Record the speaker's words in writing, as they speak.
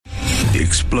The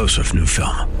explosive new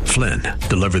film, Flynn,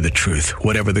 deliver the truth,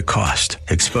 whatever the cost,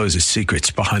 exposes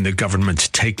secrets behind the government's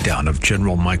takedown of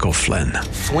General Michael Flynn.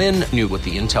 Flynn knew what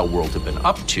the intel world had been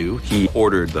up to. He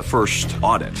ordered the first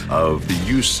audit of the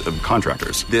use of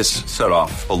contractors. This set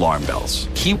off alarm bells.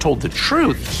 He told the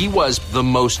truth. He was the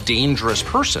most dangerous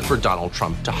person for Donald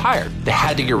Trump to hire. They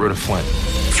had to get rid of Flynn.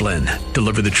 Flynn,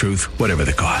 deliver the truth, whatever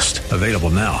the cost. Available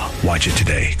now. Watch it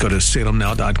today. Go to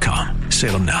salemnow.com.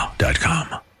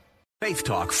 salemnow.com. Faith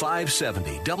Talk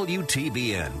 570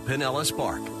 WTBN Pinellas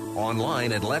Park.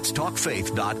 Online at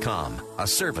letstalkfaith.com, a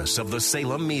service of the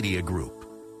Salem Media Group.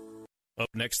 Up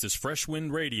next is Fresh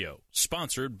Wind Radio,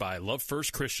 sponsored by Love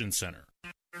First Christian Center.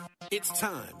 It's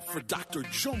time for Dr.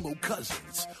 Jomo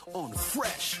Cousins on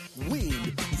Fresh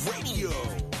Wind Radio.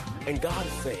 And God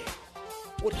is saying,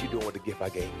 what are you doing with the gift I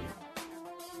gave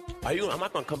you? Am I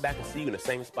going to come back and see you in the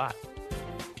same spot?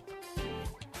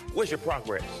 Where's your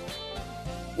progress?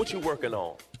 What you working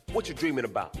on? What you dreaming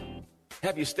about?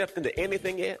 Have you stepped into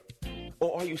anything yet?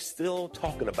 Or are you still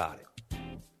talking about it?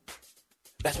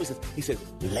 That's what he says. He says,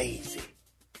 lazy.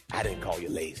 I didn't call you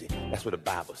lazy. That's what the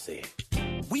Bible said.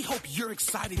 We hope you're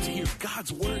excited to hear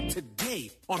God's word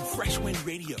today on Fresh Wind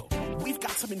Radio. We've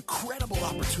got some incredible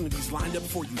opportunities lined up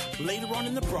for you later on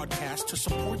in the broadcast to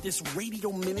support this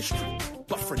radio ministry.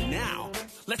 But for now,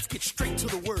 let's get straight to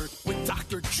the word with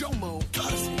Dr. Jomo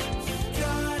Cousins.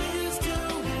 God is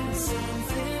doing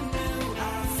something new.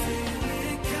 I feel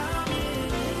it coming.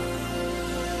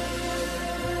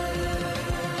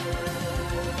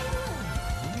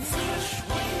 Fresh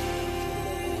Wind.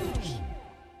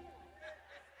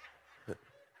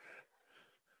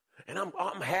 And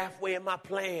I'm halfway in my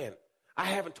plan. I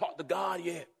haven't talked to God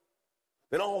yet.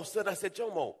 Then all of a sudden I said,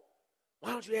 Jomo,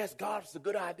 why don't you ask God if it's a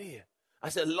good idea? I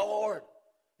said, Lord,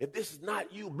 if this is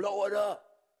not you, blow it up.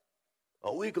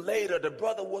 A week later, the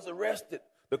brother was arrested.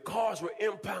 The cars were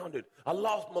impounded. I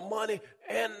lost my money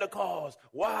and the cars.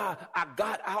 Why? I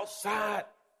got outside.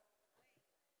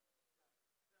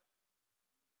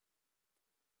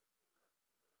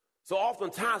 So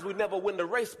oftentimes we never win the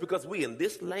race because we in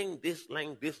this lane, this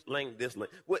lane, this lane, this lane.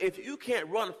 Well, if you can't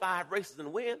run 5 races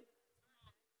and win,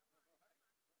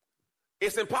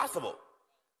 it's impossible.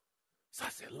 So I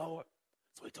said, Lord.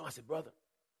 So he told me, I said, brother,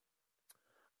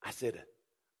 I said,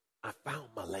 I found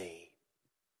my lane.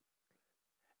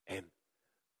 And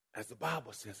as the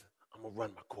Bible says, I'm going to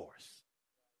run my course.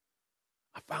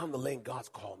 I found the lane God's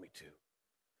called me to.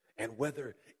 And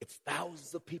whether it's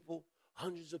thousands of people,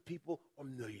 hundreds of people, or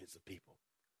millions of people,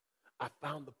 I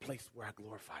found the place where I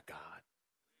glorify God.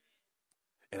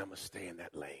 And I'm going to stay in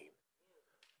that lane.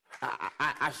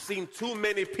 I've seen too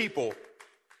many people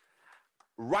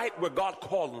right where God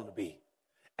called them to be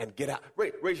and get out.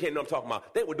 Raise your hand, you know what I'm talking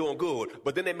about. They were doing good,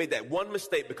 but then they made that one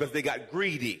mistake because they got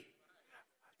greedy.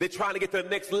 They're trying to get to the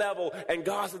next level, and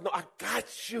God says, no, I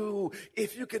got you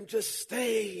if you can just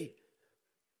stay.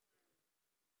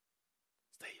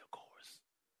 Stay your course.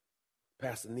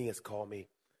 Pastor Nias called me,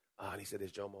 and he said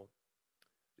this, Jomo,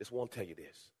 just want to tell you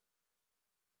this.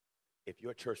 If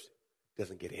your church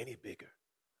doesn't get any bigger,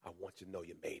 I want you to know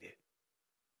you made it.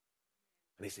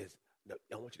 And he says, no,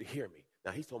 I want you to hear me.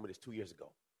 Now, he told me this 2 years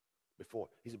ago before.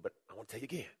 He said, but I want to tell you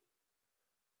again.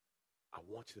 I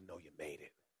want you to know you made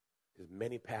it. Because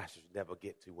many pastors never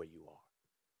get to where you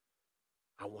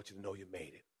are. I want you to know you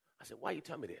made it. I said, why you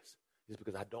tell me this? It's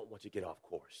because I don't want you to get off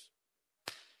course.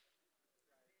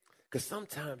 Because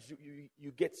sometimes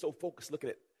you get so focused looking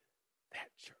at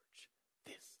that church,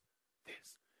 this.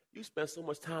 You spend so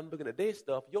much time looking at their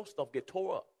stuff, your stuff get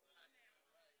tore up.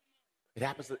 It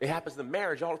happens in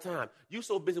marriage all the time. You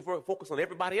so busy focused on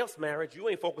everybody else's marriage, you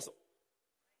ain't focused on.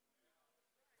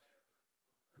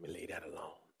 Let me lay that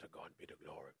alone. To God be the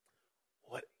glory.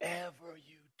 Whatever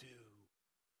you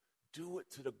do it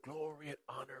to the glory and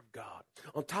honor of God.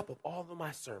 On top of all of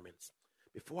my sermons,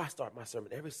 before I start my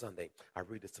sermon every Sunday, I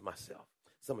read this to myself.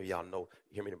 Some of y'all know,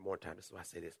 hear me more time. This is why I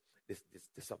say this. This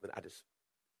is something I just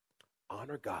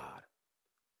honor God,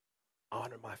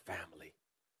 honor my family,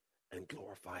 and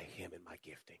glorify him in my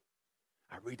gifting.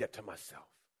 I read that to myself.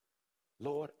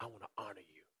 Lord, I want to honor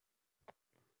you.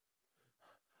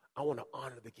 I want to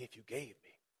honor the gift you gave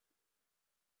me.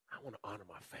 I want to honor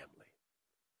my family.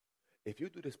 If you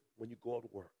do this when you go to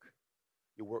work,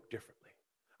 you work differently.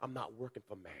 I'm not working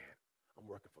for man. I'm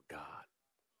working for God.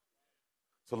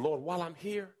 So, Lord, while I'm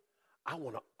here, I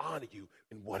want to honor you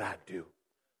in what I do.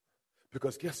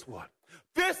 Because guess what?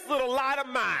 This little light of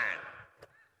mine,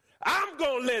 I'm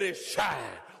going to let it shine.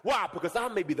 Why? Because I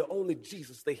may be the only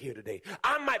Jesus they hear today.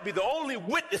 I might be the only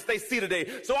witness they see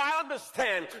today. So I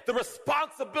understand the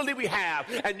responsibility we have.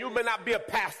 And you may not be a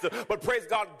pastor, but praise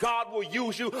God, God will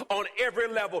use you on every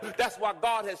level. That's why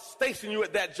God has stationed you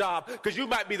at that job, because you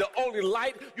might be the only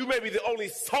light. You may be the only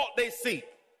salt they see.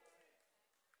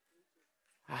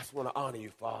 I just want to honor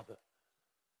you, Father.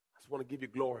 I just want to give you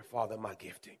glory, Father, in my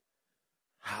gifting.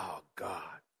 Oh,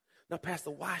 God. Now,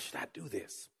 Pastor, why should I do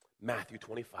this? Matthew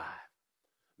 25.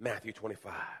 Matthew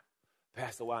 25.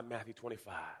 Pastor, why Matthew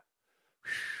 25?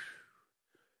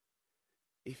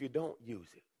 If you don't use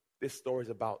it, this story is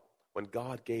about when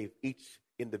God gave each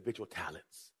individual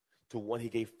talents. To one, he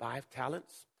gave 5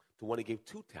 talents. To one, he gave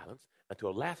 2 talents. And to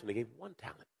the last one, he gave 1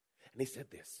 talent. And he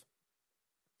said this: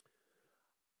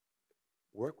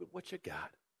 work with what you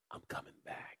got. I'm coming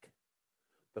back.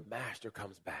 The master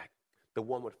comes back. The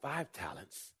one with 5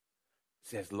 talents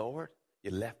says, Lord,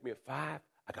 you left me at 5.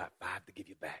 I got 5 to give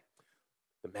you back.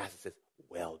 The master says,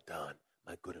 well done,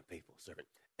 my good and faithful servant.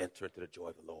 Enter into the joy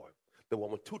of the Lord. The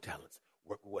one with 2 talents,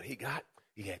 work with what he got.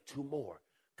 He had 2 more.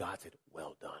 God said,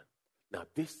 well done. Now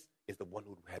this is the one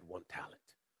who had 1 talent.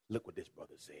 Look what this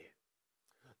brother said.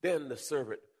 Then the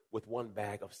servant with 1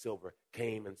 bag of silver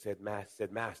came and said,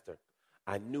 Master,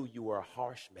 I knew you were a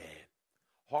harsh man,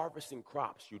 harvesting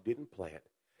crops you didn't plant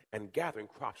and gathering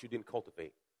crops you didn't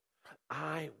cultivate.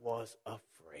 I was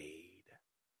afraid.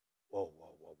 Whoa,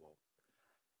 whoa, whoa, whoa.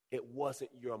 It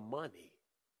wasn't your money.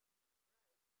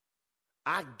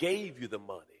 I gave you the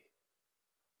money.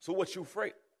 So what you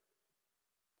afraid?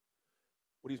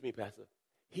 What do you mean, Pastor?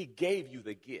 He gave you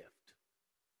the gift.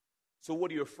 So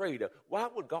what are you afraid of? Why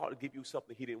would God give you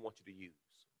something he didn't want you to use?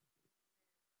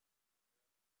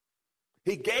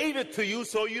 He gave it to you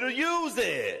so you to use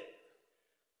it.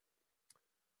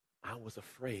 I was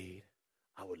afraid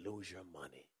I would lose your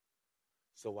money.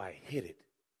 So I hid it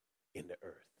in the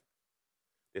earth.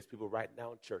 There's people right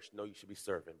now in church know you should be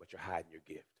serving, but you're hiding your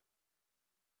gift.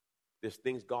 There's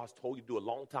things God's told you to do a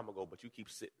long time ago, but you keep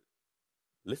sitting.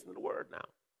 Listen to the word now.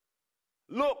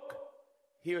 Look,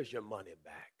 here's your money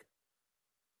back.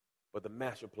 But the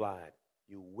master replied,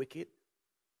 you wicked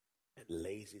and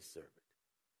lazy servant.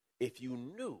 If you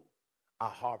knew I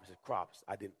harvested crops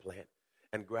I didn't plant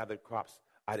and gathered crops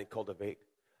I didn't cultivate,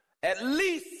 at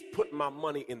least put my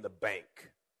money in the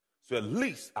bank so at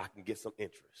least I can get some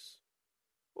interest.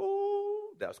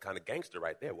 Ooh, that was kind of gangster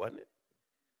right there, wasn't it?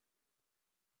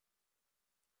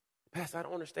 Pastor, I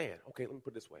don't understand. Okay, let me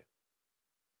put it this way.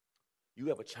 You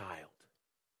have a child,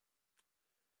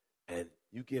 and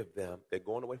you give them, they're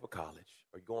going away for college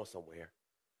or you're going somewhere,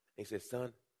 and you say,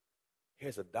 son,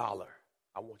 here's $1.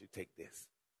 I want you to take this.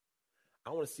 I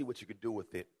want to see what you could do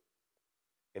with it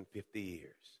in 50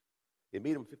 years. You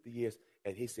meet him 50 years,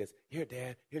 and he says, here,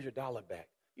 Dad, here's your $1 back.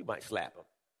 You might slap him.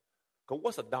 Because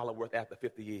what's $1 worth after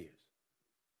 50 years?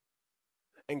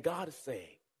 And God is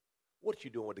saying, what you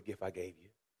doing with the gift I gave you?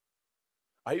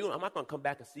 I'm not going to come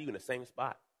back and see you in the same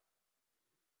spot.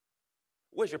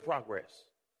 Where's your progress?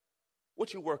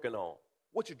 What you working on?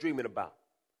 What you dreaming about?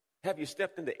 Have you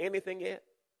stepped into anything yet?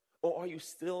 Or are you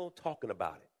still talking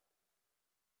about it?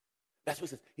 That's what it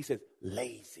says. He says,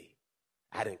 lazy.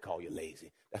 I didn't call you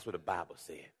lazy. That's what the Bible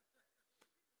said.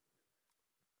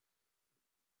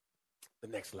 The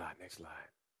next slide.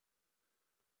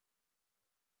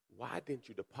 Why didn't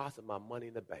you deposit my money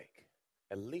in the bank?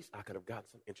 At least I could have gotten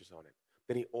some interest on it.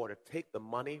 Then he ordered, take the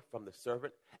money from the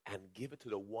servant and give it to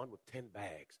the one with 10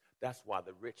 bags. That's why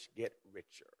the rich get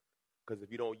richer. Because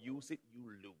if you don't use it, you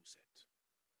lose it.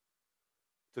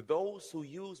 To those who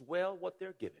use well what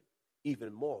they're given,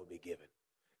 even more will be given,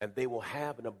 and they will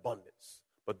have an abundance.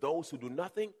 But those who do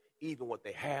nothing, even what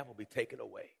they have will be taken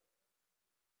away.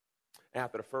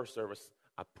 After the first service,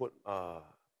 I put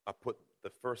the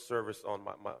first service on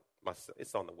my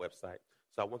it's on the website.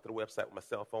 So I went to the website with my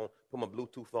cell phone, put my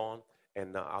Bluetooth on,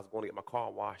 and I was going to get my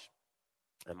car washed.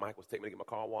 And Mike was taking me to get my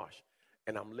car washed.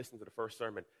 And I'm listening to the first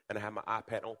sermon, and I had my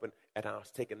iPad open, and I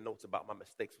was taking notes about my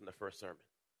mistakes from the first sermon.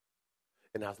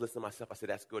 And I was listening to myself. I said,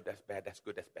 that's good, that's bad, that's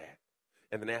good, that's bad.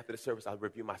 And then after the service, I'll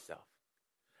review myself.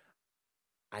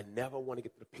 I never want to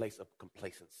get to the place of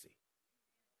complacency.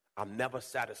 I'm never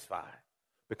satisfied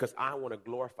because I want to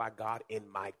glorify God in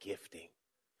my gifting.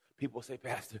 People say,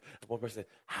 Pastor, one person said,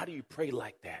 how do you pray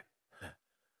like that?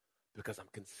 Because I'm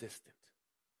consistent.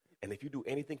 And if you do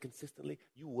anything consistently,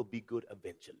 you will be good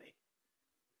eventually.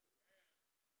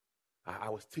 I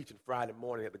was teaching Friday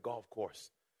morning at the golf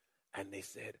course, and they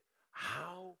said,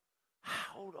 how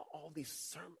do all these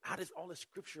sermons, how does all this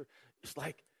scripture, it's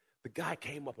like the guy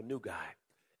came up, a new guy,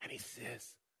 and he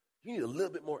says, you need a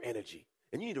little bit more energy,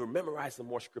 and you need to memorize some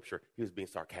more scripture. He was being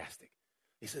sarcastic.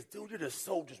 He says, dude, you're just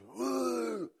so just,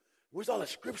 whoa. Where's all that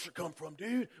scripture come from,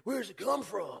 dude? Where's it come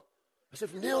from? I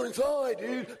said, from down inside,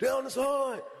 dude, down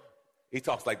inside. He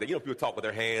talks like that. You know, people talk with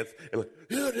their hands. And like,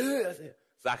 yeah, dude. I said,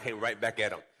 so I came right back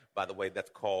at him. By the way,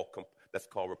 that's called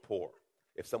rapport.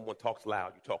 If someone talks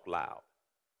loud, you talk loud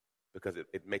because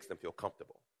it makes them feel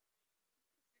comfortable.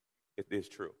 It is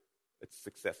true. It's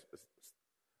success.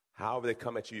 However they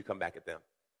come at you, you come back at them.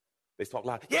 They talk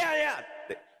loud. Yeah.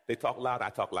 They talk loud, I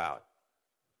talk loud.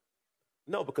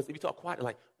 No, because if you talk quiet, they're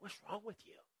like, what's wrong with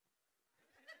you?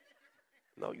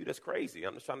 No, you're just crazy.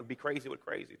 I'm just trying to be crazy with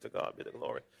crazy. To God be the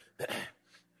glory.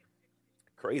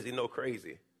 Crazy, no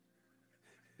crazy.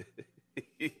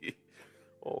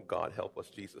 Oh, God, help us,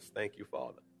 Jesus. Thank you,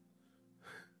 Father.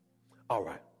 All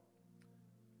right.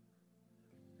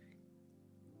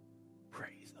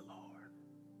 Praise the Lord.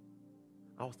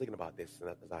 I was thinking about this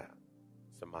as I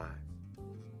surmised.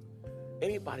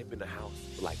 Anybody been in a house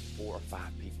with like 4 or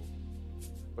 5 people,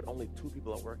 but only 2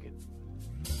 people are working?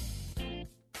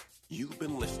 You've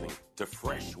been listening to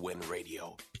Fresh Wind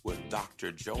Radio with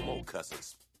Dr. Jomo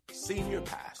Cousins, Senior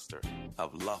Pastor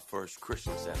of Love First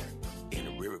Christian Center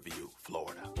in Riverview,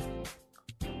 Florida.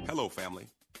 Hello, family.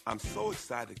 I'm so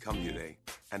excited to come here today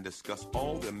and discuss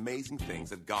all the amazing things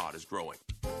that God is growing.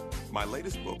 My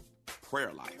latest book,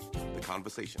 Prayer Life, The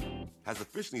Conversation, has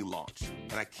officially launched,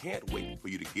 and I can't wait for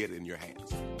you to get it in your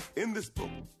hands. In this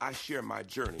book, I share my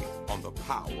journey on the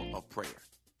power of prayer.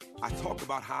 I talk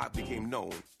about how I became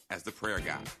known as the prayer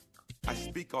guy. I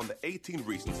speak on the 18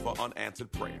 reasons for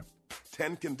unanswered prayer,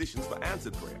 10 conditions for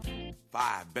answered prayer,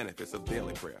 5 benefits of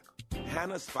daily prayer,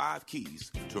 Hannah's 5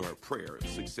 keys to her prayer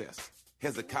success,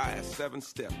 Hezekiah's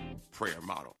 7-step prayer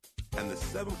model, and the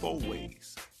 7-fold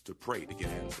ways to pray to get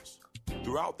answers.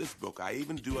 Throughout this book, I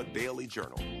even do a daily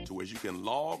journal to where you can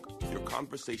log your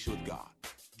conversation with God.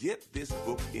 Get this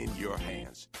book in your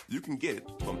hands. You can get it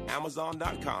from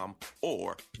Amazon.com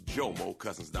or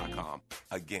JomoCousins.com.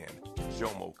 Again,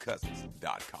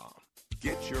 JomoCousins.com.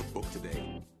 Get your book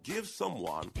today. Give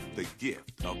someone the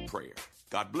gift of prayer.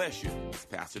 God bless you. It's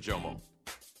Pastor Jomo.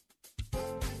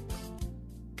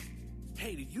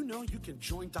 Hey, did you know you can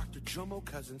join Dr. Jomo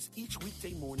Cousins each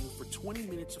weekday morning for 20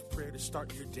 minutes of prayer to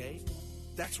start your day?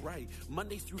 That's right.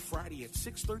 Monday through Friday at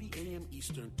 6:30 a.m.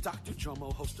 Eastern, Dr.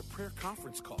 Jomo hosts a prayer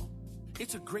conference call.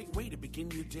 It's a great way to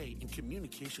begin your day in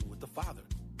communication with the Father.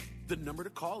 The number to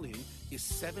call in is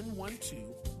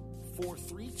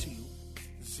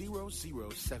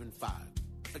 712-432-0075.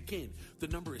 Again, the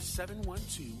number is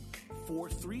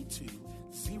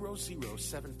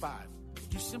 712-432-0075.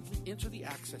 You simply enter the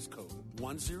access code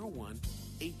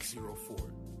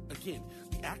 101804. Again,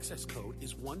 the access code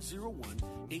is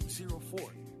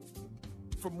 101804.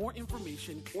 For more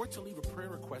information or to leave a prayer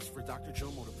request for Dr.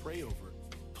 Jomo to pray over,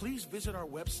 please visit our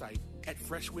website at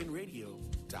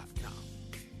freshwindradio.com.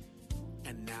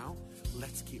 And now,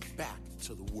 let's get back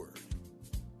to the Word.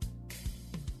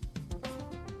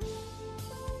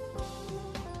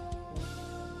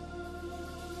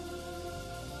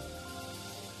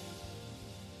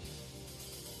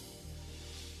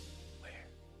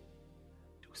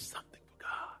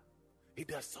 He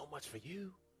does so much for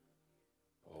you.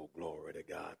 Oh, glory to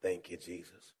God. Thank you,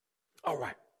 Jesus. All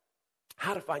right.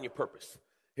 How to find your purpose.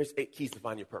 Here's 8 keys to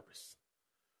find your purpose.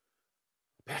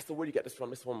 Pastor, where do you get this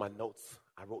from? This is one of my notes.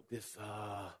 I wrote this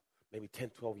maybe 10,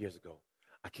 12 years ago.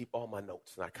 I keep all my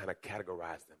notes, and I kind of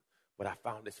categorize them. But I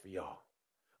found this for y'all.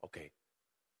 Okay.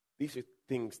 These are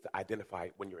things to identify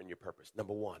when you're in your purpose.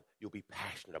 Number 1, you'll be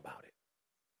passionate about it.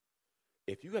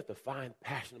 If you have to find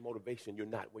passion and motivation, you're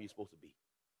not where you're supposed to be.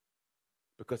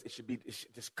 Because it should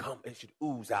just come, it should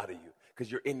ooze out of you because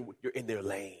you're in their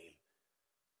lane.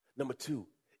 Number 2,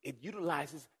 it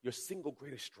utilizes your single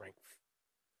greatest strength.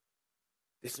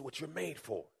 This is what you're made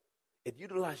for. It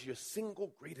utilizes your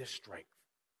single greatest strength.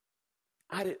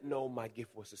 I didn't know my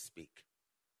gift was to speak.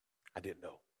 I didn't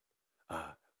know.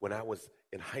 When I was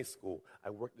in high school, I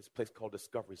worked at this place called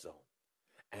Discovery Zone.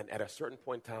 And at a certain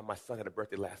point in time, my son had a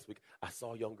birthday last week. I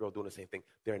saw a young girl doing the same thing.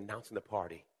 They're announcing the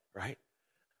party, right?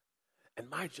 And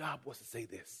my job was to say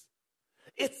this.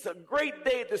 It's a great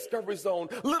day at Discovery Zone.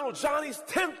 Little Johnny's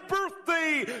 10th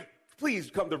birthday.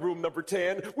 Please come to room number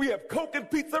 10. We have Coke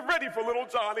and pizza ready for little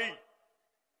Johnny.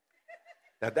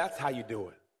 Now, that's how you do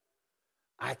it.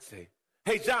 I'd say,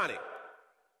 hey, Johnny,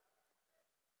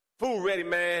 food ready,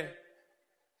 man.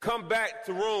 Come back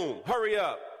to room. Hurry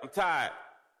up. I'm tired.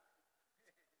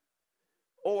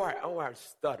 Or I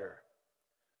stutter.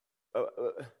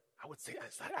 I would say,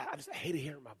 I just hated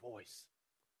hearing my voice.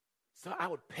 So I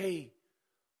would pay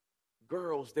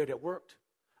girls there that worked.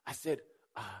 I said,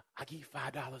 I give you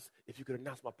 $5 if you could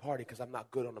announce my party because I'm not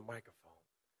good on the microphone.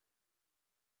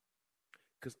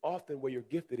 Because often where you're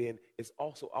gifted in is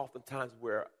also oftentimes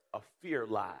where a fear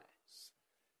lies.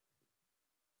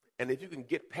 And if you can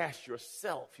get past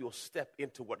yourself, you'll step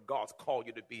into what God's called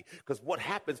you to be. Because what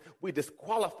happens, we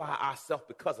disqualify ourselves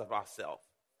because of ourselves.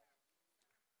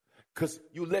 Because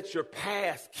you let your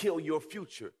past kill your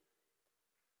future.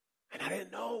 And I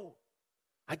didn't know.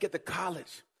 I get to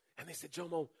college, and they said,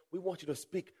 Jomo, we want you to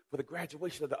speak for the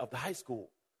graduation of the high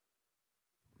school.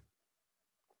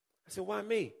 I said, why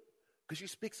me? Because you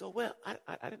speak so well. I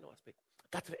didn't know I speak. I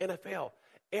got to the NFL.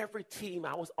 Every team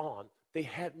I was on, they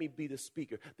had me be the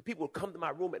speaker. The people would come to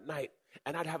my room at night,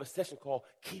 and I'd have a session called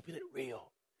Keeping It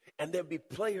Real. And there'd be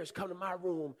players come to my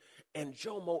room, and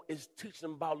Jomo is teaching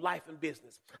them about life and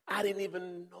business. I didn't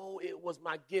even know it was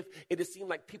my gift. It just seemed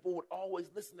like people would always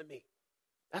listen to me.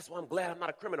 That's why I'm glad I'm not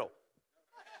a criminal.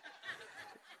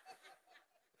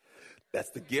 That's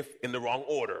the gift in the wrong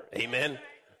order. Amen.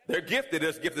 They're gifted.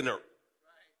 There's gifted in the...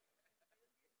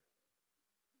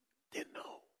 Didn't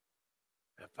know.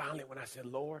 And finally, when I said,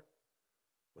 Lord,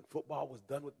 when football was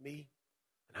done with me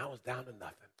and I was down to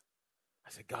nothing, I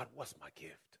said, God, what's my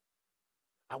gift?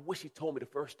 I wish he told me the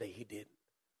first day. He didn't.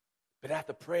 But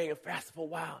after praying and fasting for a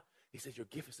while, he said, your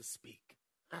gift is to speak.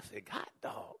 I said, God,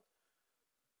 dog.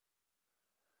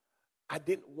 I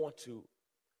didn't want to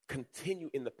continue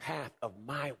in the path of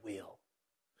my will.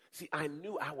 See, I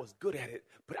knew I was good at it,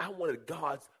 but I wanted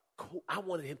I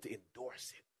wanted him to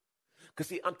endorse it. Because,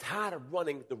 see, I'm tired of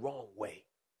running the wrong way.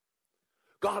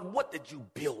 God, what did you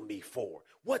build me for?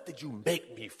 What did you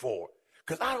make me for?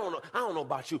 Because I don't know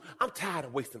about you. I'm tired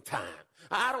of wasting time.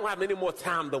 I don't have any more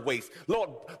time to waste. Lord,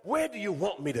 where do you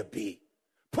want me to be?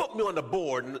 Put me on the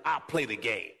board and I'll play the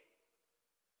game.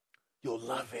 You'll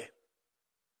love it.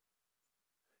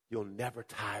 You'll never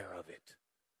tire of it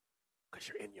because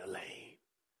you're in your lane.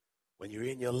 When you're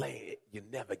in your lane, you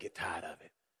never get tired of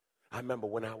it. I remember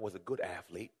when I was a good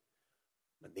athlete.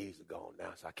 My knees are gone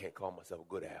now, so I can't call myself a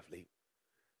good athlete.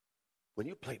 When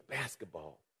you played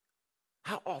basketball,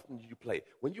 how often did you play?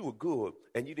 When you were good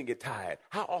and you didn't get tired,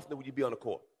 how often would you be on the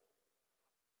court?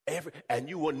 And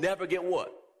you will never get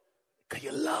what? Because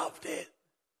you loved it.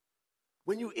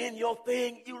 When you in your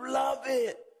thing, you love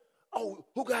it. Oh,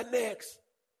 who got next?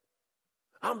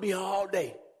 I'm be here all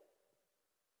day.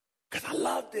 Because I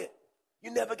loved it.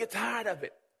 You never get tired of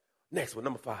it. Next one,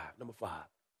 number five.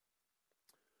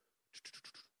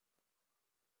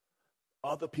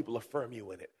 Other people affirm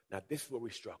you in it. Now, this is where we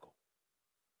struggle.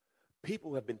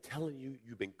 People have been telling you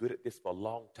you've been good at this for a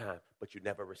long time, but you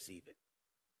never receive it.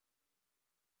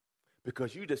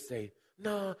 Because you just say,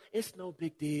 no, it's no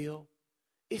big deal.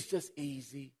 It's just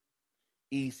easy.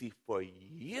 Easy for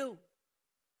you.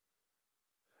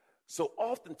 So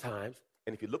oftentimes,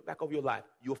 and if you look back over your life,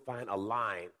 you'll find a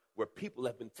line where people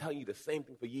have been telling you the same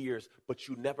thing for years, but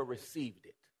you never received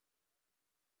it.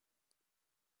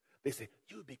 They say,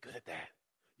 you would be good at that.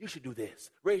 You should do this.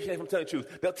 Raise your hand if I'm telling the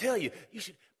truth. They'll tell you, you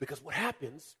should, because what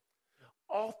happens,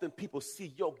 often people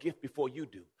see your gift before you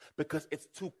do. Because it's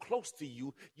too close to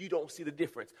you, you don't see the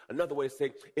difference. Another way to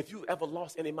say, if you ever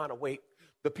lost any amount of weight,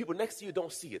 the people next to you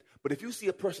don't see it. But if you see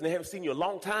a person that haven't seen you a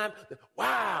long time,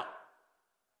 wow,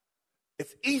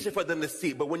 it's easier for them to see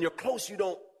it. But when you're close, you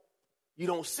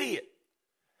don't see it.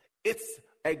 It's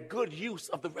a good use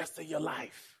of the rest of your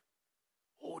life.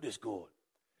 Oh, this good.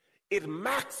 It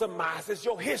maximizes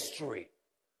your history.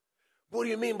 What do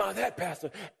you mean by that,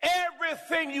 Pastor?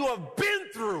 Everything you have been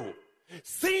through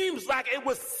seems like it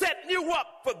was setting you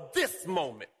up for this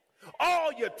moment.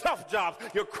 All your tough jobs,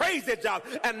 your crazy jobs,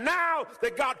 and now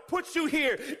that God puts you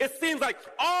here, it seems like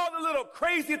all the little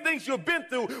crazy things you've been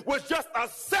through was just a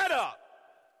setup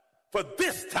for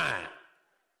this time.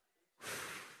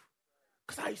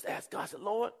 Because I used to ask God, I said,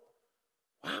 Lord,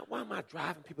 why am I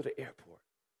driving people to the airport?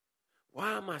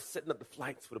 Why am I setting up the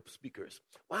flights for the speakers?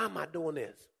 Why am I doing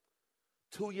this?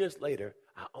 2 years later,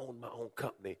 I owned my own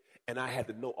company, and I had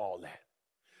to know all that.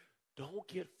 Don't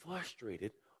get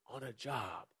frustrated on a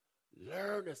job.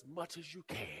 Learn as much as you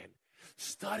can.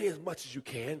 Study as much as you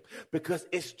can, because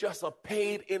it's just a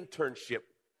paid internship.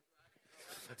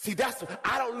 See,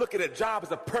 I don't look at a job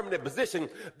as a permanent position.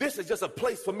 This is just a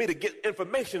place for me to get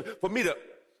information, for me to...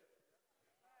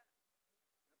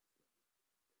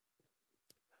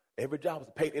 Every job is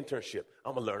a paid internship.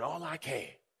 I'm going to learn all I can.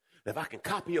 And if I can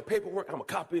copy your paperwork, I'm going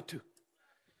to copy it too.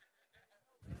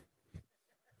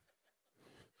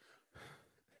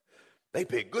 They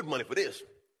pay good money for this.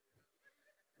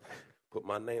 Put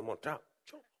my name on top.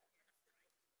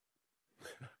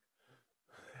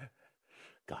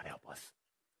 God help us.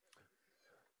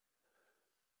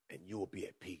 And you will be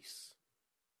at peace.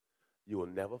 You will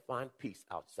never find peace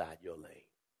outside your lane.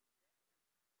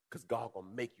 Because God going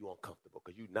to make you uncomfortable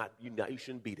because you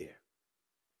shouldn't be there.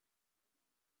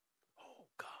 Oh,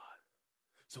 God.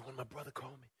 So when my brother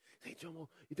called me, hey, Jomo,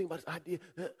 you think about this idea?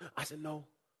 I said, no,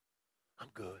 I'm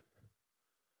good.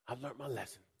 I've learned my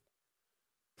lesson.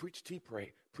 Preach, teach,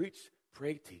 pray. Preach,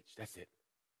 pray, teach. That's it.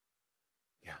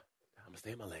 Yeah, I'm going to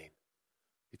stay in my lane.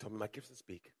 He told me my gifts to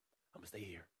speak. I'm going to stay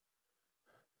here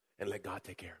and let God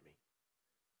take care of me.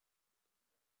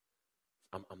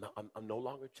 I'm no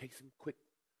longer chasing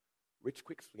rich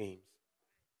quick schemes.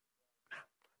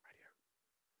 Right here.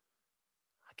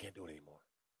 I can't do it anymore.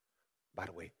 By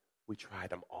the way, we tried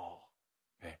them all.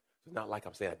 Okay? So it's not like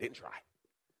I'm saying I didn't try.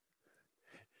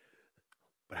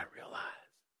 But I realized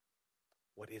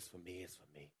what is for me is for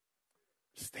me.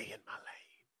 Stay in my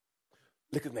lane.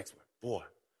 Look at the next one. Boy,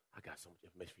 I got so much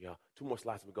information for y'all. 2 more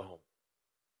slides and we go home.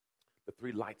 The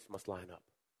 3 lights must line up.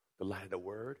 The light of the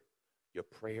word, your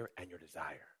prayer, and your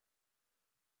desire.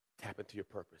 Tap into your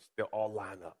purpose. They'll all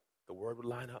line up. The word will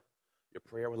line up, your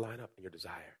prayer will line up, and your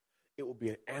desire. It will be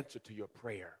an answer to your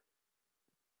prayer.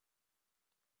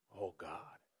 Oh,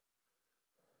 God.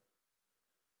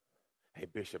 Hey,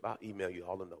 Bishop, I'll email you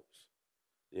all the notes.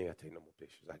 You ain't got to take no more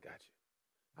pictures. I got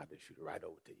you. I'll just shoot it right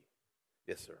over to you.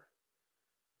 Yes, sir.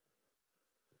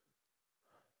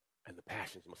 And the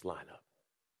passions must line up.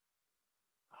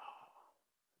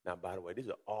 Now, by the way, these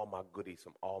are all my goodies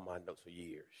from all my notes for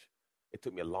years. It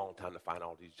took me a long time to find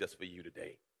all these just for you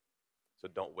today. So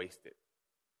don't waste it.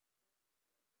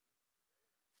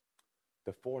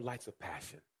 The 4 lights of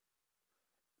passion.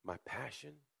 My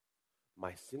passion,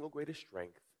 my single greatest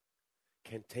strength,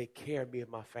 can take care of me and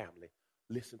my family.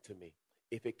 Listen to me.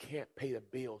 If it can't pay the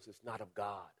bills, it's not of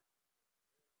God.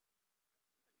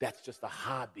 That's just a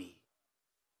hobby.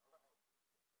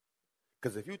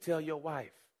 Because if you tell your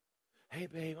wife, hey,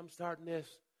 babe, I'm starting this,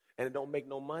 and it don't make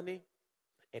no money,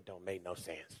 it don't make no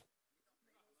sense.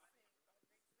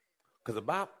 Because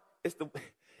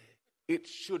it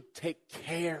should take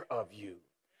care of you.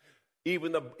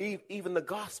 Even the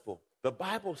gospel. The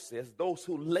Bible says those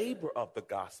who labor of the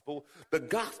gospel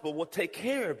will take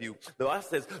care of you. The Bible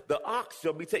says the ox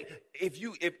shall be taken.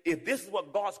 If this is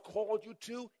what God's called you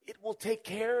to, it will take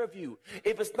care of you.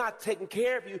 If it's not taking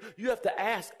care of you, you have to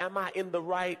ask, am I in the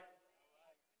right?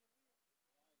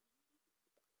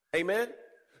 Amen?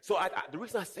 So the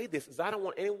reason I say this is I don't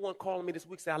want anyone calling me this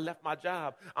week say I left my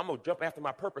job. I'm going to jump after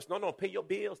my purpose. No, pay your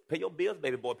bills. Pay your bills,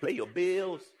 baby boy. Pay your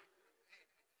bills.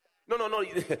 No,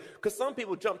 because some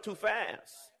people jump too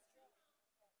fast.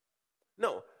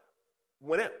 No,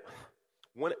 when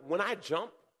I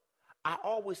jump, I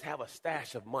always have a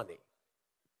stash of money.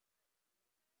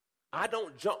 I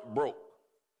don't jump broke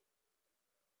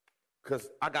because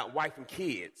I got wife and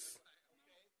kids.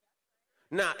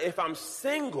 Now, if I'm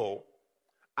single,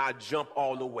 I jump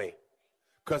all the way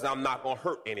because I'm not going to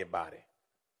hurt anybody.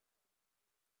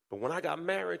 But when I got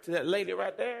married to that lady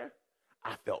right there,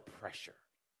 I felt pressure.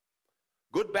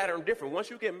 Good, bad, or indifferent. Once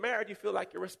you get married, you feel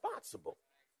like you're responsible.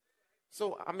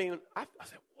 So, I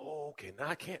said, whoa, okay, now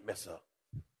I can't mess up.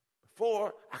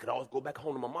 Before, I could always go back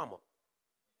home to my mama.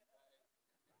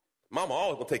 Mama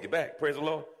always going to take you back, praise the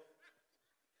Lord.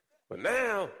 But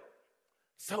now,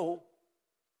 so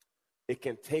it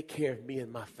can take care of me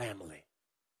and my family.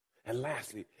 And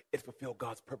lastly, it fulfills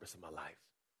God's purpose in my life.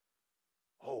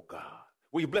 Oh, God.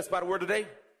 Were you blessed by the word today?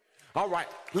 All right,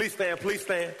 please stand, please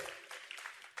stand.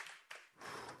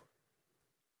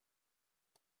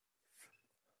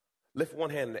 Lift one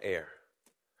hand in the air.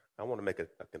 I want to make a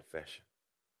confession.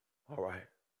 All right.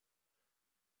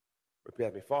 Repeat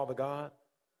after me. Father God,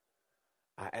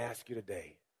 I ask you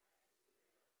today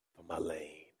for my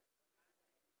lane.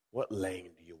 What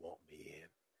lane do you want me in?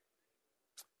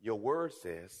 Your word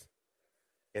says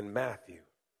in Matthew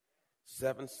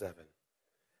 7:7,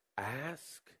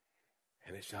 ask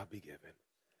and it shall be given.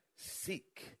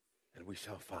 Seek and we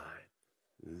shall find.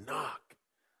 Knock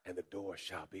and the door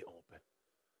shall be open.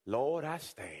 Lord, I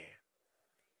stand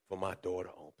for my door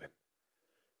to open.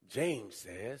 James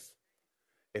says,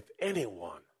 if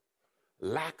anyone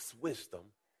lacks wisdom,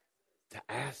 to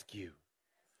ask you,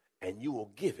 and you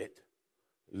will give it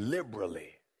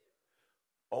liberally.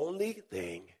 Only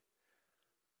thing,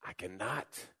 I cannot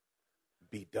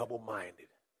be double-minded.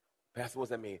 Pastor, what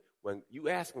does that mean? When you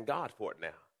asking God for it now.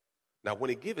 Now, when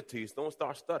he give it to you, don't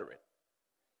start stuttering.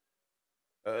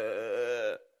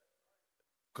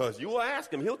 Because you will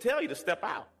ask him, he'll tell you to step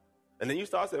out. And then you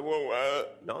start saying, well,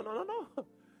 no.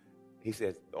 He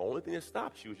says, the only thing that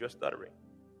stops you is your stuttering.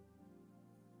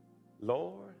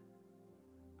 Lord,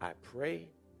 I pray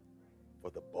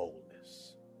for the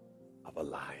boldness of a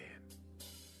lion.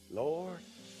 Lord,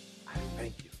 I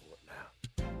thank you for it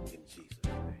now. In Jesus'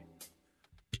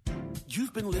 name.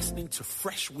 You've been listening to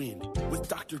Fresh Wind with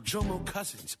Dr. Jomo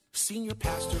Cousins, Senior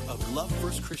Pastor of Love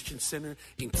First Christian Center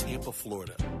in Tampa,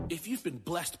 Florida. If you've been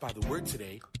blessed by the word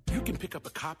today, you can pick up a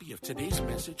copy of today's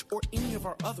message or any of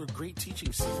our other great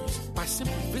teaching series by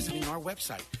simply visiting our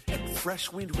website at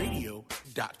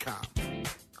freshwindradio.com.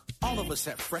 All of us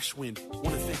at Fresh Wind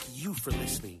want to thank you for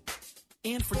listening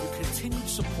and for your continued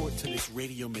support to this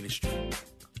radio ministry.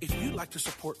 If you'd like to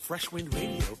support Fresh Wind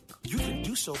Radio, you can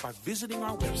do so by visiting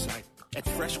our website at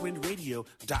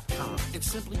freshwindradio.com and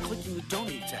simply clicking the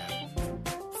Donate tab.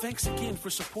 Thanks again for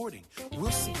supporting.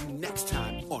 We'll see you next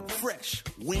time on Fresh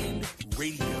Wind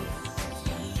Radio.